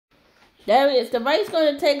Darius, the rice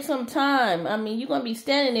going to take some time. I mean, you're going to be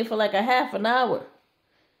standing there for like a half an hour.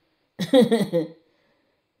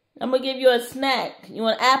 I'm going to give you a snack. You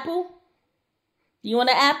want an apple? You want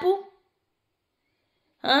an apple?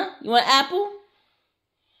 Huh? You want an apple?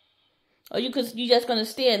 Or you just going to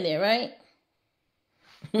stand there, right?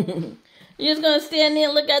 You're just going to stand there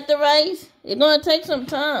and look at the rice? It's going to take some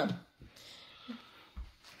time.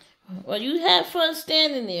 Well, you have fun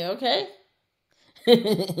standing there, okay?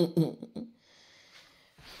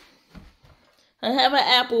 I have an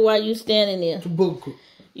apple while you standing there.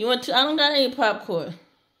 You want to? I don't got any popcorn.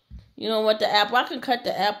 You don't want the apple? I can cut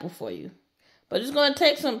the apple for you. But it's going to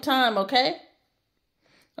take some time, okay?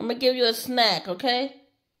 I'm going to give you a snack, okay?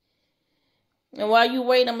 And while you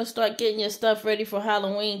wait, I'm going to start getting your stuff ready for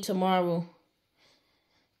Halloween tomorrow.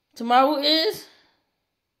 Tomorrow is?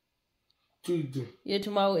 Tuesday. Yeah,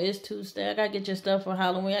 tomorrow is Tuesday. I got to get your stuff for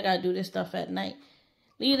Halloween. I got to do this stuff at night.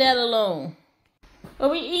 Leave that alone.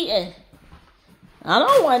 What we eating? I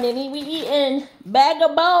don't want any. We eating bag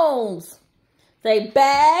of bones. Say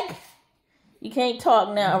bag. You can't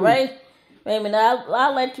talk now, right? Wait a minute.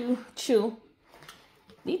 I'll let you chew.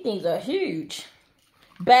 These things are huge.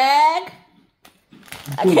 Bag.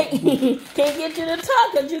 I can't get you to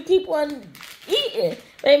talk because you keep on eating.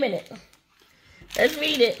 Wait a minute. Let's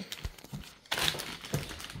read it.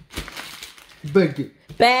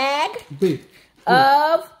 Bag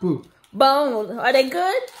of bones. Are they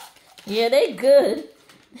good? Yeah, they good.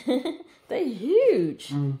 They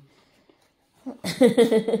huge.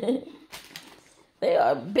 They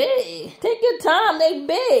are big. Take your time. They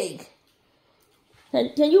big.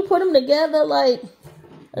 Can you put them together like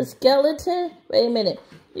a skeleton? Wait a minute.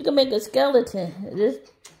 You can make a skeleton.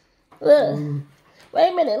 Just look. Wait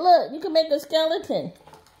a minute. Look. You can make a skeleton.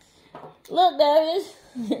 Look, Darius.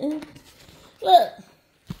 Look.